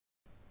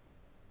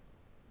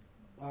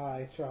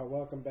Alright, y'all,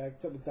 welcome back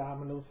to the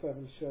Dominoes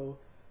 7 show,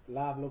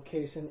 live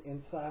location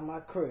inside my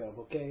crib,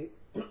 okay?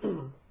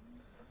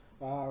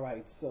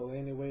 Alright, so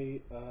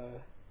anyway,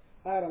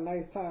 I had a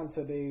nice time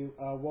today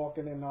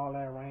walking in all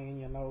that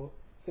rain,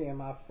 seeing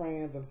my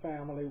friends and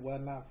family, well,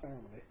 not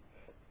family,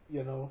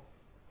 you know.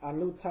 I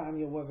knew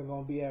Tanya wasn't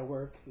going to be at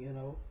work,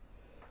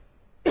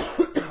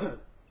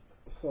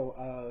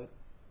 so,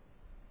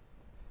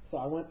 so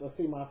I went to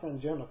see my friend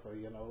Jennifer,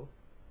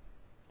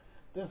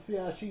 just see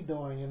how she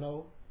doing,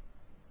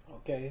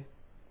 Okay,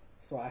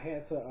 so I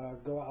had to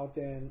go out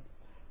there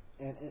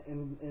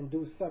and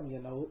do something,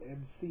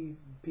 and see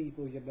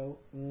people,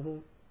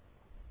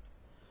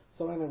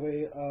 So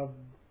anyway,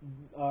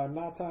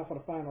 now time for the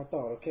final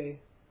thought, okay?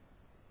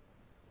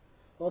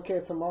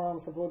 Okay, tomorrow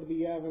I'm supposed to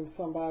be having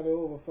somebody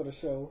over for the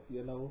show,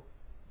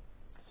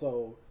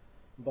 So,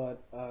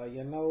 but,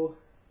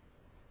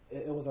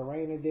 it was a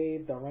rainy day.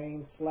 The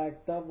rain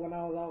slacked up when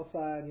I was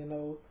outside,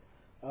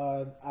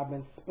 I've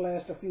been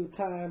splashed a few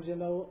times,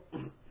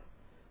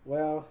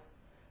 Well,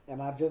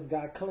 and I just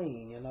got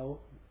clean,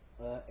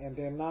 and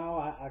then now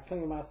I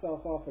clean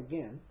myself off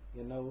again,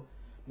 Now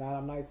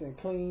I'm nice and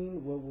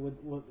clean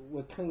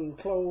with clean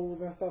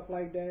clothes and stuff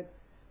like that.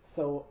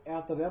 So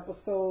after the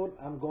episode,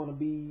 I'm going to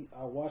be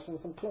washing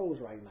some clothes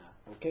right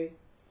now, okay?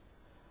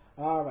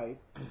 All right.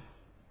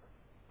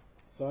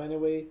 So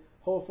anyway,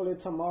 hopefully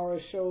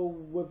tomorrow's show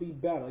will be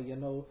better,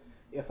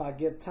 if I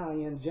get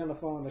Tanya and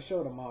Jennifer on the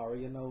show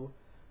tomorrow,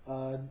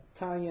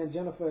 Tanya and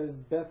Jennifer is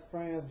best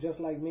friends,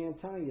 just like me and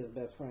Tanya is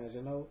best friends,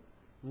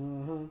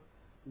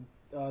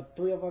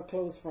 Three of our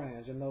close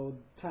friends,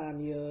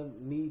 Tanya,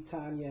 me,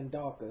 Tanya, and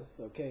Dorcas,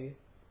 okay?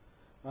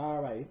 All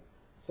right.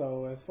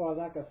 So as far as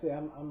I can say,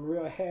 I'm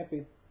real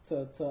happy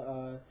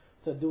to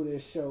do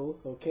this show,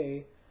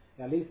 okay?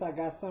 At least I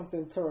got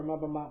something to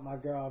remember my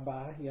girl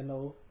by,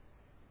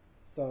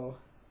 So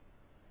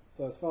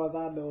as far as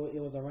I know,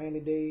 it was a rainy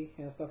day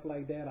and stuff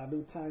like that. I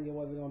knew Tanya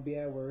wasn't going to be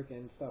at work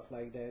and stuff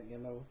like that,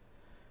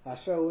 I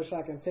sure wish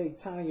I can take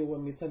Tanya with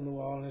me to New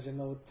Orleans,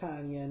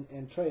 Tanya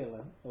and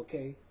Traylon,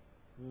 okay?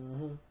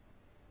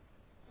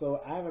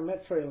 So I haven't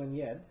met Traylon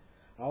yet.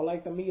 I would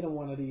like to meet him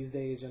one of these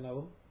days,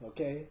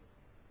 okay?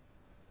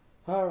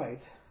 All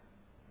right.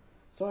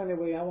 So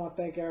anyway, I want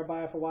to thank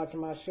everybody for watching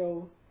my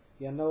show.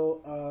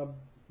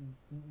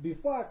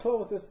 Before I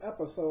close this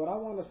episode, I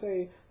want to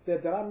say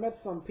that I met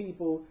some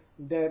people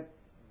that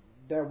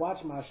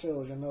watch my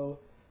shows,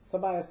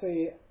 Somebody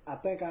say, I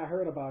think I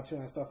heard about you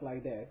and stuff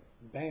like that.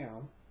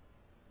 Bam.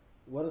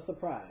 What a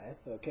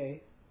surprise,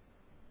 okay?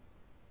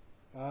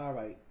 All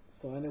right.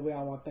 So anyway,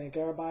 I want to thank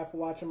everybody for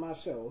watching my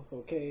show,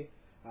 okay?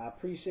 I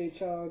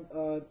appreciate y'all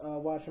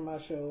watching my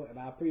show, and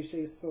I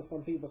appreciate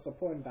some people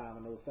supporting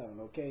Dominoes 7,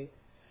 okay?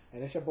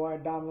 And it's your boy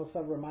Dominoes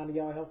 7 reminding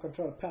y'all help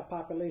control the pet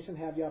population,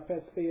 have y'all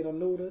pets spayed or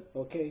neutered,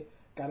 okay?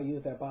 Gotta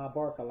use that Bob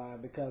Barker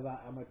line because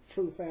I'm a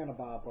true fan of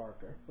Bob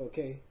Barker,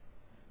 okay?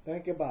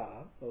 Thank you,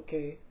 Bob,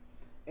 okay?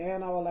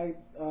 And I would like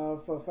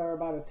for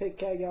everybody to take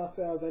care of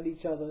yourselves and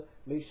each other.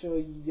 Make sure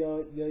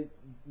y'all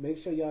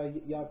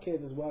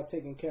kids is well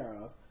taken care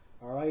of.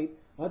 All right.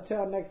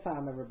 Until next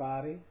time,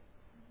 everybody.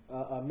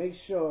 Make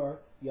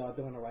sure y'all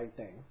doing the right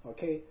thing.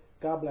 Okay.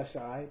 God bless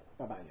y'all. All right.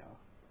 Bye bye, y'all.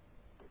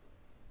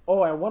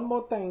 Oh, and one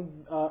more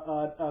thing.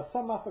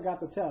 Something I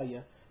forgot to tell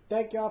you.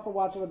 Thank y'all for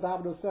watching the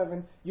Dominoes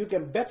 7. You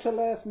can bet your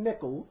last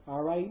nickel.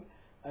 All right.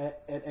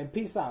 And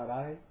peace out.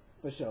 All right.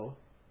 For sure.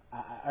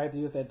 I have to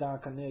use that Don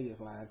Cornelius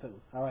line too.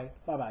 All right.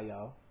 Bye bye,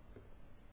 y'all.